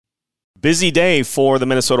Busy day for the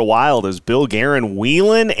Minnesota Wild as Bill Guerin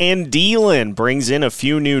wheelin' and dealin', brings in a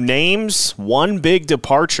few new names, one big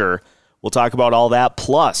departure. We'll talk about all that,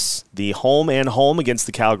 plus the home and home against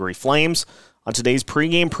the Calgary Flames on today's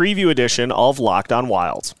pregame preview edition of Locked on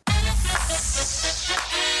Wild.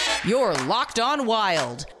 You're Locked on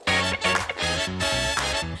Wild,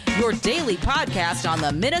 your daily podcast on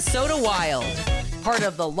the Minnesota Wild. Part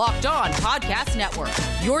of the Locked On Podcast Network,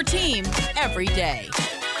 your team every day.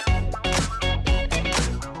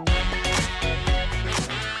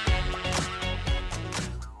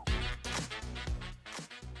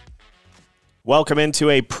 Welcome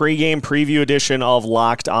into a pregame preview edition of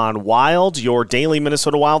Locked on Wild, your daily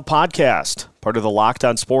Minnesota Wild podcast. Part of the Locked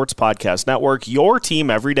on Sports Podcast Network, your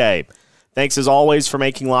team every day. Thanks as always for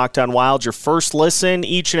making Locked on Wild your first listen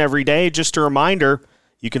each and every day. Just a reminder,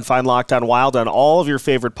 you can find Locked on Wild on all of your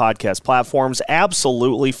favorite podcast platforms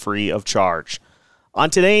absolutely free of charge.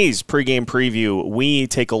 On today's pregame preview, we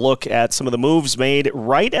take a look at some of the moves made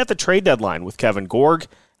right at the trade deadline with Kevin Gorg.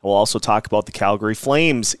 We'll also talk about the Calgary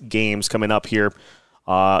Flames games coming up here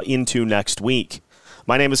into next week.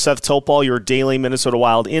 My name is Seth Topol, your daily Minnesota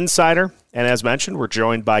Wild insider. And as mentioned, we're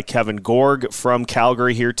joined by Kevin Gorg from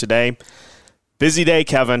Calgary here today. Busy day,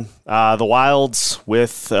 Kevin. The Wilds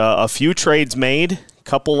with a few trades made, a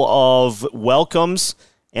couple of welcomes,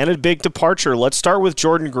 and a big departure. Let's start with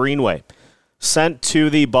Jordan Greenway. Sent to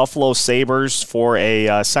the Buffalo Sabres for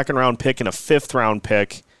a second-round pick and a fifth-round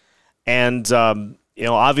pick. And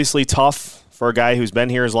obviously tough for a guy who's been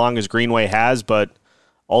here as long as Greenway has, but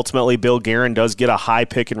ultimately Bill Guerin does get a high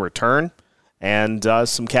pick in return and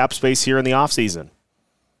some cap space here in the offseason.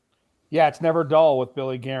 Yeah, it's never dull with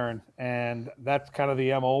Billy Guerin, and that's kind of the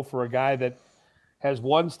MO for a guy that has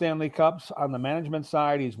won Stanley Cups on the management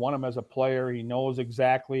side. He's won them as a player. He knows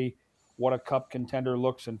exactly what a cup contender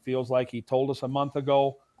looks and feels like. He told us a month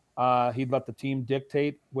ago he'd let the team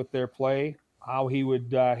dictate with their play how he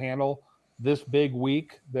would handle this big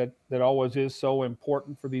week that always is so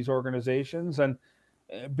important for these organizations. And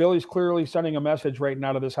Billy's clearly sending a message right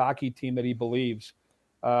now to this hockey team that he believes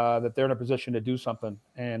that they're in a position to do something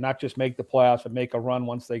and not just make the playoffs, but make a run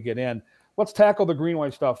once they get in. Let's tackle the Greenway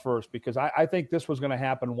stuff first, because I think this was going to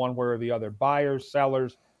happen one way or the other. Buyers,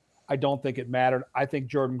 sellers, I don't think it mattered. I think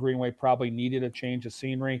Jordan Greenway probably needed a change of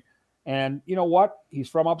scenery. And you know what? He's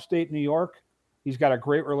from upstate New York. He's got a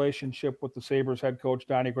great relationship with the Sabres head coach,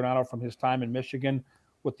 Donnie Granato, from his time in Michigan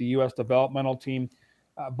with the U.S. developmental team.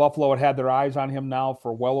 Buffalo had their eyes on him now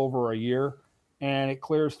for well over a year, and it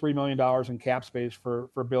clears $3 million in cap space for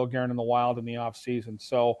Bill Guerin in the Wild in the offseason.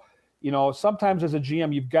 So, sometimes as a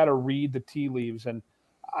GM, you've got to read the tea leaves, and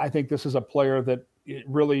I think this is a player that it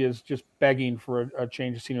really is just begging for a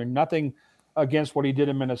change of scenery. Nothing against what he did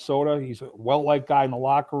in Minnesota. He's a well-liked guy in the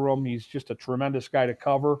locker room. He's just a tremendous guy to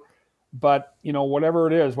cover. But, whatever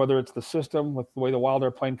it is, whether it's the system with the way the Wild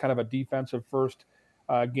are playing kind of a defensive first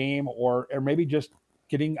game or maybe just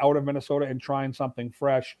getting out of Minnesota and trying something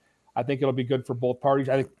fresh, I think it'll be good for both parties.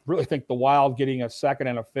 I really think the Wild getting a second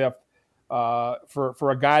and a fifth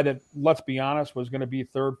for a guy that, let's be honest, was going to be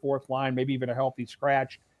third, fourth line, maybe even a healthy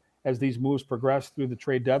scratch as these moves progress through the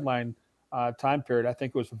trade deadline time period. I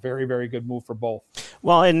think it was a very, very good move for both.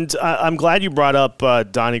 Well, and I'm glad you brought up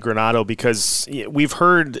Donnie Granato, because we've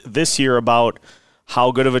heard this year about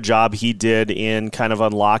how good of a job he did in kind of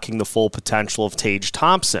unlocking the full potential of Tage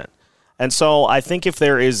Thompson. And so I think if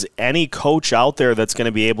there is any coach out there that's going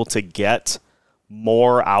to be able to get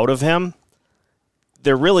more out of him,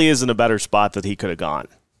 there really isn't a better spot that he could have gone.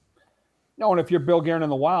 No, and if you're Bill Guerin in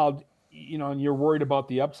the Wild, and you're worried about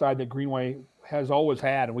the upside that Greenway has always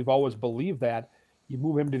had, and we've always believed that, you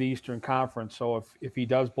move him to the Eastern Conference. So if he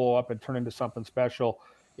does blow up and turn into something special,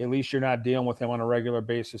 at least you're not dealing with him on a regular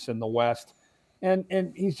basis in the West.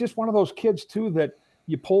 And he's just one of those kids, too, that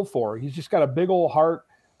you pull for. He's just got a big old heart.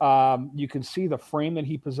 You can see the frame that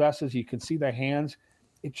he possesses. You can see the hands.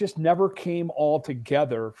 It just never came all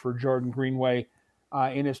together for Jordan Greenway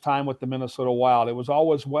in his time with the Minnesota Wild. It was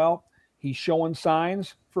always, he's showing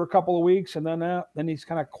signs for a couple of weeks, and then he's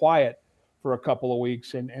kind of quiet for a couple of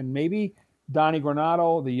weeks. And maybe Donnie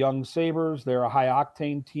Granato, the young Sabres, they're a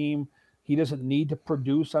high-octane team. He doesn't need to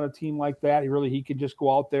produce on a team like that. He could just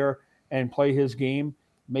go out there and play his game.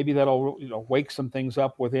 Maybe that'll wake some things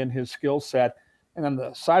up within his skill set. And on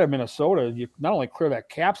the side of Minnesota, you not only clear that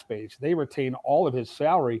cap space, they retain all of his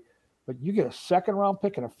salary, but you get a second-round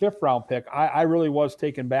pick and a fifth-round pick. I really was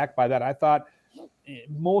taken back by that. I thought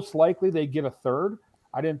most likely they get a third.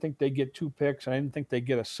 I didn't think they'd get two picks, and I didn't think they'd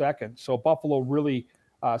get a second. So Buffalo really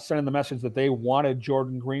sending the message that they wanted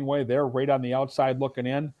Jordan Greenway. They're right on the outside looking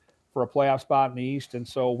in for a playoff spot in the East, and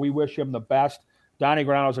so we wish him the best. Donnie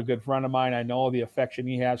Granato is a good friend of mine. I know the affection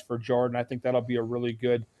he has for Jordan. I think that'll be a really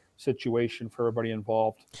good situation for everybody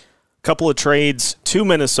involved. Couple of trades to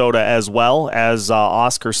Minnesota as well, as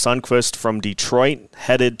Oscar Sundqvist from Detroit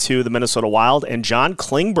headed to the Minnesota Wild, and John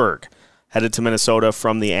Klingberg headed to Minnesota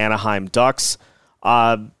from the Anaheim Ducks.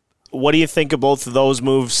 What do you think of both of those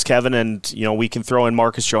moves, Kevin? And, we can throw in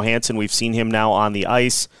Marcus Johansson. We've seen him now on the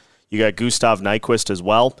ice. You got Gustav Nyquist as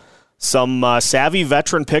well. Some savvy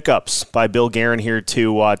veteran pickups by Bill Guerin here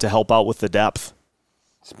to help out with the depth.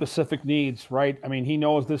 Specific needs, right? I mean, he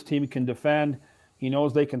knows this team can defend. He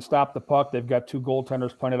knows they can stop the puck. They've got two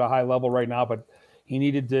goaltenders playing at a high level right now, but he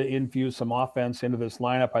needed to infuse some offense into this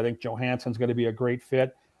lineup. I think Johansson's going to be a great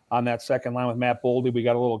fit on that second line with Matt Boldy. We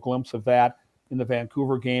got a little glimpse of that in the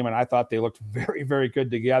Vancouver game, and I thought they looked very, very good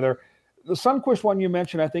together. The Sundqvist one you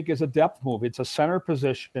mentioned, I think, is a depth move. It's a center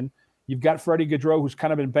position. You've got Freddie Gaudreau, who's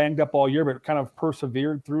kind of been banged up all year, but kind of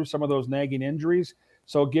persevered through some of those nagging injuries.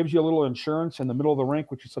 So it gives you a little insurance in the middle of the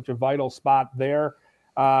rink, which is such a vital spot there.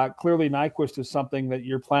 Clearly, Nyquist is something that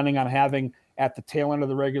you're planning on having at the tail end of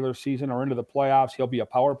the regular season or into the playoffs. He'll be a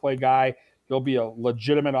power play guy. He'll be a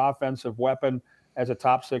legitimate offensive weapon as a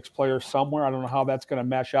top six player somewhere. I don't know how that's going to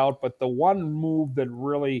mesh out, but the one move that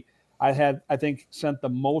really I think sent the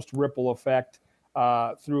most ripple effect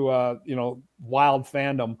through Wild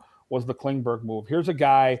fandom was the Klingberg move. Here's a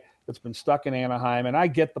guy that's been stuck in Anaheim, and I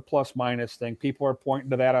get the plus-minus thing. People are pointing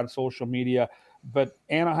to that on social media, but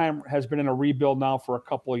Anaheim has been in a rebuild now for a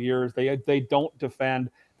couple of years. They don't defend.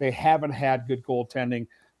 They haven't had good goaltending.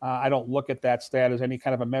 I don't look at that stat as any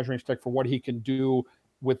kind of a measuring stick for what he can do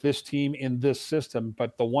with this team in this system.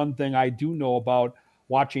 But the one thing I do know about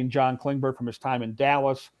watching John Klingberg from his time in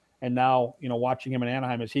Dallas and now, watching him in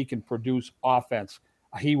Anaheim is he can produce offense.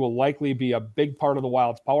 He will likely be a big part of the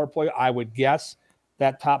Wild's power play. I would guess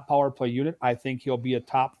that top power play unit. I think he'll be a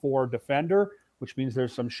top 4 defender, which means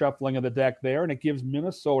there's some shuffling of the deck there, and it gives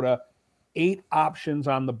Minnesota 8 options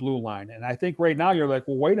on the blue line. And I think right now you're like,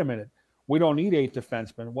 well, wait a minute. We don't need 8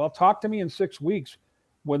 defensemen. Well, talk to me in 6 weeks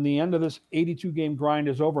when the end of this 82-game grind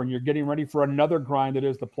is over and you're getting ready for another grind that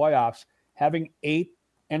is the playoffs. Having 8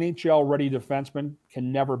 NHL-ready defensemen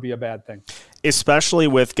can never be a bad thing. Especially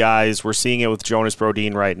with guys, we're seeing it with Jonas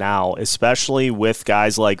Brodin right now, especially with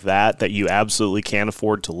guys like that you absolutely can't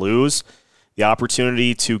afford to lose. The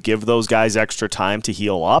opportunity to give those guys extra time to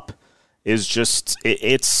heal up is just,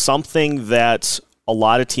 it's something that a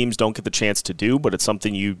lot of teams don't get the chance to do, but it's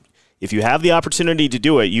something if you have the opportunity to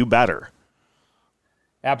do it, you better.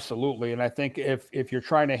 Absolutely. And I think if you're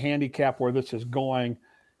trying to handicap where this is going,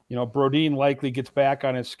 Brodin likely gets back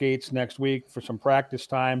on his skates next week for some practice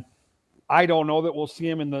time. I don't know that we'll see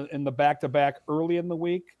him in the back-to-back early in the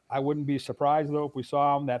week. I wouldn't be surprised, though, if we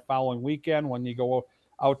saw him that following weekend when you go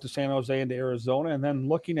out to San Jose and to Arizona, and then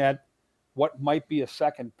looking at what might be a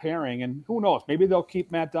second pairing. And who knows? Maybe they'll keep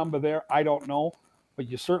Matt Dumba there. I don't know. But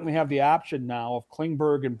you certainly have the option now of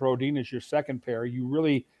Klingberg and Brodin as your second pair. You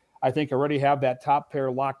really, I think, already have that top pair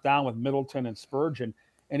locked down with Middleton and Spurgeon.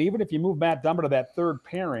 And even if you move Matt Dumba to that third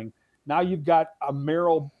pairing, now you've got a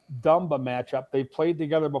Merrill-Dumba matchup. They've played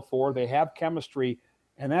together before. They have chemistry,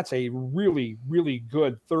 and that's a really, really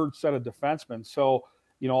good third set of defensemen. So,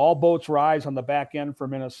 all boats rise on the back end for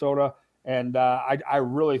Minnesota, and I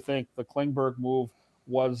really think the Klingberg move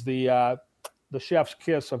was the chef's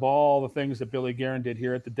kiss of all the things that Billy Guerin did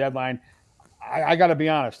here at the deadline. I got to be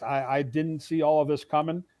honest. I didn't see all of this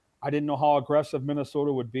coming. I didn't know how aggressive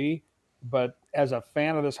Minnesota would be. But as a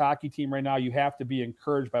fan of this hockey team right now, you have to be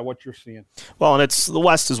encouraged by what you're seeing. Well, and the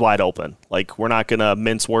West is wide open. Like, we're not going to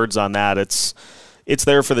mince words on that. It's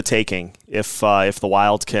there for the taking if the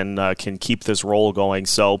Wild can keep this roll going.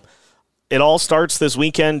 So it all starts this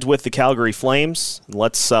weekend with the Calgary Flames.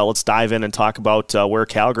 Let's dive in and talk about where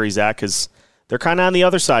Calgary's at, because they're kind of on the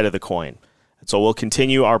other side of the coin. And so we'll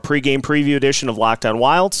continue our pregame preview edition of Locked On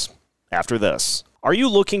Wilds after this. Are you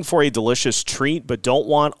looking for a delicious treat but don't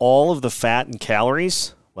want all of the fat and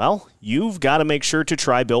calories? Well, you've got to make sure to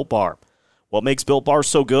try Built Bar. What makes Built Bar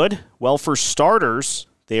so good? Well, for starters,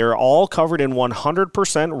 they are all covered in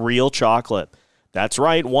 100% real chocolate. That's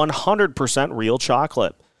right, 100% real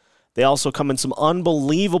chocolate. They also come in some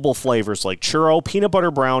unbelievable flavors like churro, peanut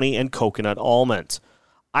butter brownie, and coconut almond.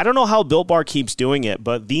 I don't know how Built Bar keeps doing it,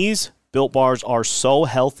 but these Built Bars are so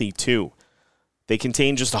healthy too. They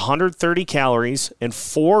contain just 130 calories and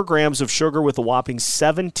 4 grams of sugar with a whopping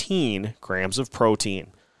 17 grams of protein.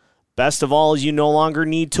 Best of all is you no longer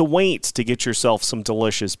need to wait to get yourself some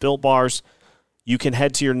delicious Built Bars. You can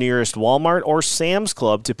head to your nearest Walmart or Sam's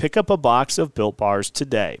Club to pick up a box of Built Bars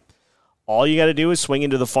today. All you got to do is swing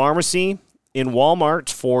into the pharmacy in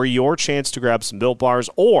Walmart for your chance to grab some Built Bars,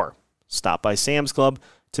 or stop by Sam's Club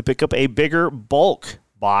to pick up a bigger bulk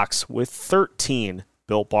box with 13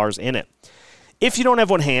 Built Bars in it. If you don't have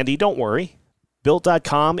one handy, don't worry.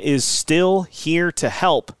 Built.com is still here to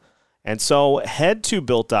help. And so head to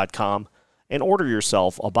Built.com and order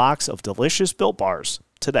yourself a box of delicious Built Bars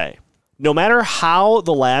today. No matter how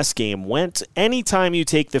the last game went, anytime you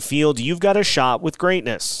take the field, you've got a shot with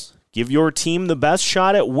greatness. Give your team the best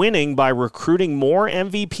shot at winning by recruiting more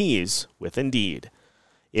MVPs with Indeed.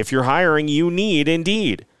 If you're hiring, you need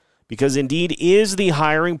Indeed, because Indeed is the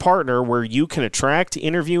hiring partner where you can attract,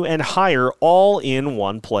 interview, and hire all in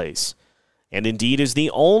one place. And Indeed is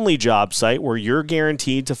the only job site where you're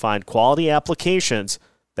guaranteed to find quality applications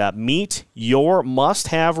that meet your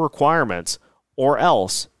must-have requirements, or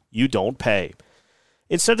else you don't pay.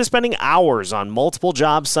 Instead of spending hours on multiple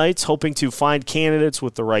job sites hoping to find candidates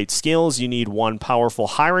with the right skills, you need one powerful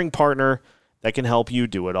hiring partner that can help you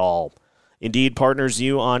do it all. Indeed partners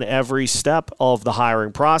you on every step of the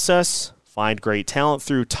hiring process. Find great talent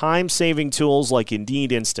through time-saving tools like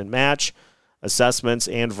Indeed Instant Match, assessments,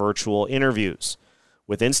 and virtual interviews.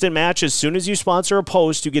 With Instant Match, as soon as you sponsor a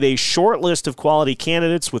post, you get a short list of quality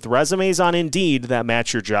candidates with resumes on Indeed that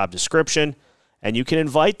match your job description, and you can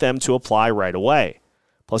invite them to apply right away.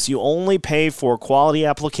 Plus, you only pay for quality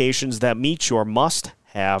applications that meet your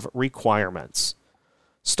must-have requirements.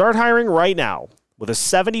 Start hiring right now with a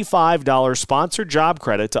 $75 sponsored job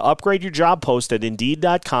credit to upgrade your job post at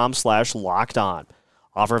Indeed.com/lockedon.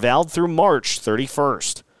 Offer valid through March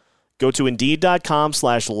 31st. Go to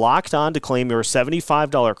Indeed.com/lockedon to claim your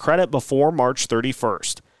 $75 credit before March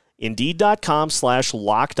 31st.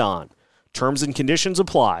 Indeed.com/lockedon. Terms and conditions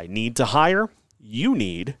apply. Need to hire? You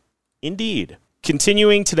need Indeed.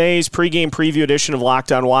 Continuing today's pregame preview edition of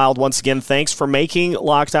Locked On Wild. Once again, thanks for making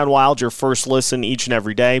Locked On Wild your first listen each and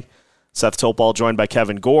every day. Seth Topal joined by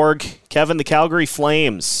Kevin Gorg. Kevin, the Calgary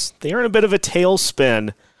Flames, they're in a bit of a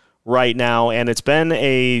tailspin right now, and it's been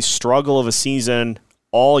a struggle of a season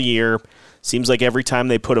all year. Seems like every time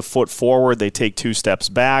they put a foot forward, they take two steps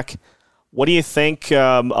back. What do you think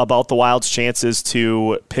about the Wild's chances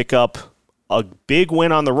to pick up a big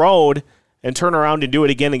win on the road and turn around and do it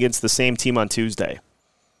again against the same team on Tuesday?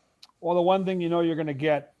 Well, the one thing you know you're going to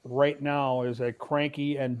get right now is a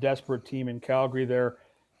cranky and desperate team in Calgary.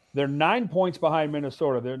 They're 9 points behind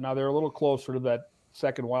Minnesota. They're a little closer to that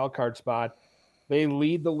second wild card spot. They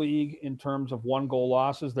lead the league in terms of one-goal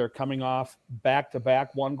losses. They're coming off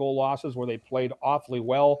back-to-back one-goal losses where they played awfully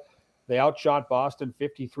well. They outshot Boston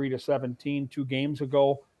 53-17 2 games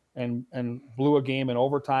ago and blew a game in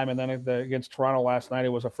overtime. And then against Toronto last night, it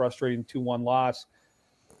was a frustrating 2-1 loss.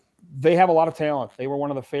 They have a lot of talent. They were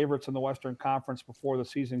one of the favorites in the Western Conference before the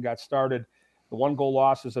season got started. The one-goal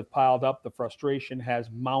losses have piled up. The frustration has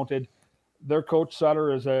mounted. Their coach,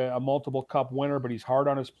 Sutter, is a multiple cup winner, but he's hard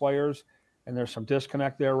on his players. And there's some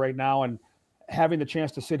disconnect there right now. And having the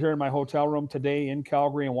chance to sit here in my hotel room today in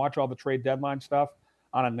Calgary and watch all the trade deadline stuff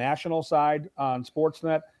on a national side on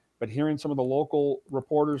Sportsnet, but hearing some of the local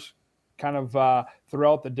reporters kind of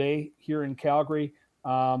throughout the day here in Calgary,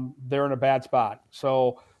 they're in a bad spot.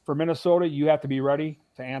 So for Minnesota, you have to be ready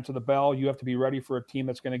to answer the bell. You have to be ready for a team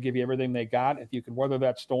that's going to give you everything they got. If you can weather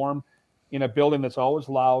that storm in a building that's always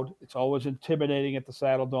loud, it's always intimidating at the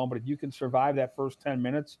Saddle Dome, but if you can survive that first 10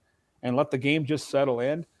 minutes and let the game just settle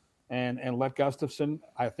in and let Gustafsson,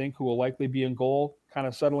 I think, who will likely be in goal, kind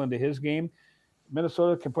of settle into his game,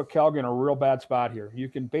 Minnesota can put Calgary in a real bad spot here. You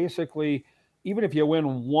can basically, even if you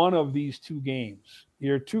win one of these 2 games,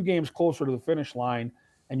 you're 2 games closer to the finish line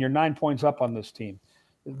and you're 9 points up on this team.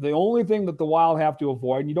 The only thing that the Wild have to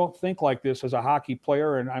avoid, and you don't think like this as a hockey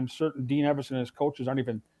player, and I'm certain Dean Everson and his coaches aren't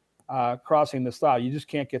even crossing this thought, you just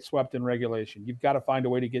can't get swept in regulation. You've got to find a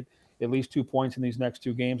way to get at least 2 points in these next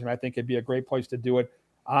 2 games, and I think it'd be a great place to do it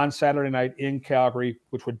on Saturday night in Calgary,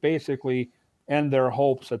 which would basically end their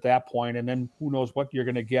hopes at that point, and then who knows what you're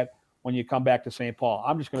going to get when you come back to St. Paul.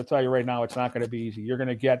 I'm just going to tell you right now, it's not going to be easy. You're going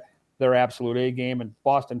to get their absolute A game, and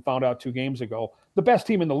Boston found out 2 games ago. The best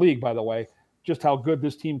team in the league, by the way, just how good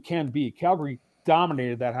this team can be. Calgary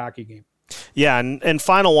dominated that hockey game. Yeah, and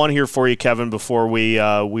final one here for you, Kevin, before we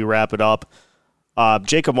wrap it up.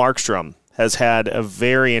 Jacob Markstrom has had a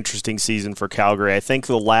very interesting season for Calgary. I think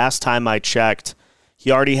the last time I checked,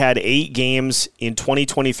 he already had 8 games in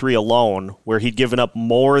 2023 alone where he'd given up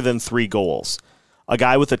more than 3 goals. A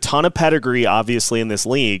guy with a ton of pedigree, obviously, in this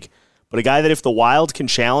league, but a guy that if the Wild can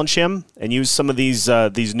challenge him and use some of these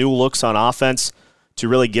new looks on offense to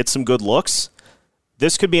really get some good looks,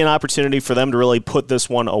 this could be an opportunity for them to really put this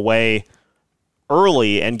one away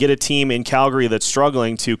early and get a team in Calgary that's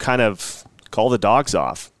struggling to kind of call the dogs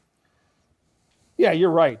off. Yeah,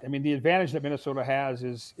 you're right. I mean, the advantage that Minnesota has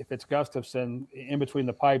is if it's Gustafsson in between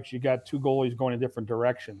the pipes, you got two goalies going in different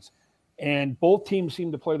directions. And both teams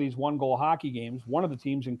seem to play these one-goal hockey games. One of the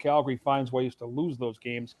teams in Calgary finds ways to lose those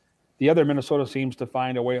games. The other, Minnesota, seems to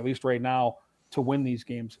find a way, at least right now, to win these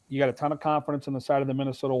games. You got a ton of confidence on the side of the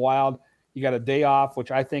Minnesota Wild. You got a day off,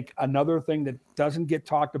 which I think another thing that doesn't get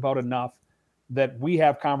talked about enough, that we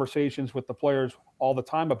have conversations with the players all the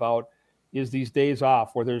time about, is these days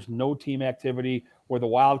off where there's no team activity, where the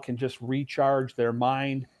Wild can just recharge their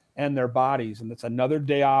mind and their bodies. And it's another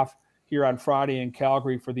day off here on Friday in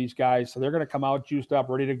Calgary for these guys. So they're going to come out juiced up,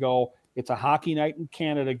 ready to go. It's a hockey night in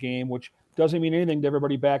Canada game, which doesn't mean anything to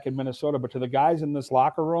everybody back in Minnesota, but to the guys in this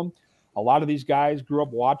locker room, a lot of these guys grew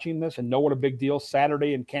up watching this and know what a big deal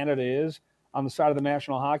Saturday in Canada is on the side of the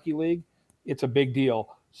National Hockey League. It's a big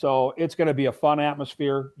deal. So it's going to be a fun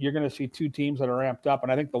atmosphere. You're going to see two teams that are amped up,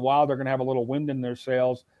 and I think the Wild are going to have a little wind in their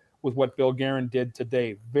sails with what Bill Guerin did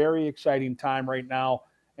today. Very exciting time right now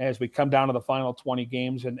as we come down to the final 20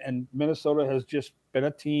 games, and Minnesota has just been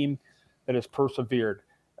a team that has persevered.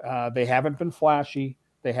 They haven't been flashy.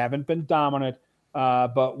 They haven't been dominant.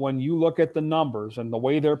 But when you look at the numbers and the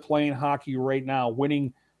way they're playing hockey right now,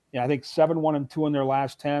 winning, I think 7-1-2 in their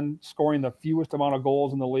last 10, scoring the fewest amount of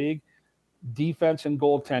goals in the league, defense and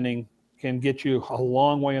goaltending can get you a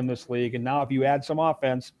long way in this league. And now if you add some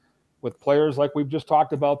offense with players like we've just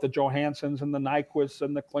talked about, the Johanssons and the Nyquists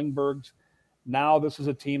and the Klingbergs, now this is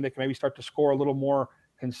a team that can maybe start to score a little more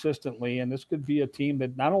consistently. And this could be a team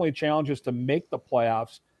that not only challenges to make the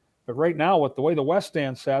playoffs, but right now with the way the West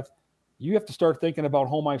stands, Seth, you have to start thinking about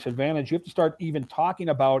home ice advantage. You have to start even talking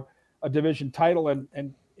about a division title,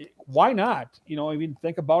 and why not?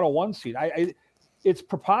 Think about a 1 seed. It's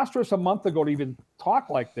preposterous a month ago to even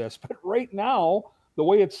talk like this, but right now, the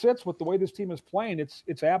way it sits with the way this team is playing,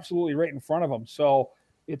 it's absolutely right in front of them. So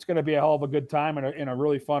it's going to be a hell of a good time and a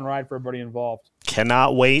really fun ride for everybody involved.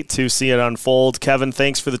 Cannot wait to see it unfold. Kevin,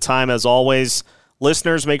 thanks for the time as always.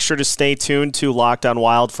 Listeners, make sure to stay tuned to Locked On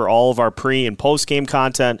Wild for all of our pre- and post-game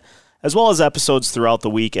content, as well as episodes throughout the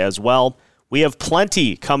week as well. We have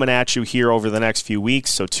plenty coming at you here over the next few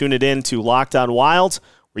weeks, so tune it in to Locked On Wild,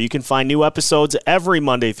 where you can find new episodes every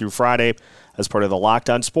Monday through Friday as part of the Locked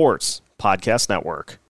On Sports Podcast Network.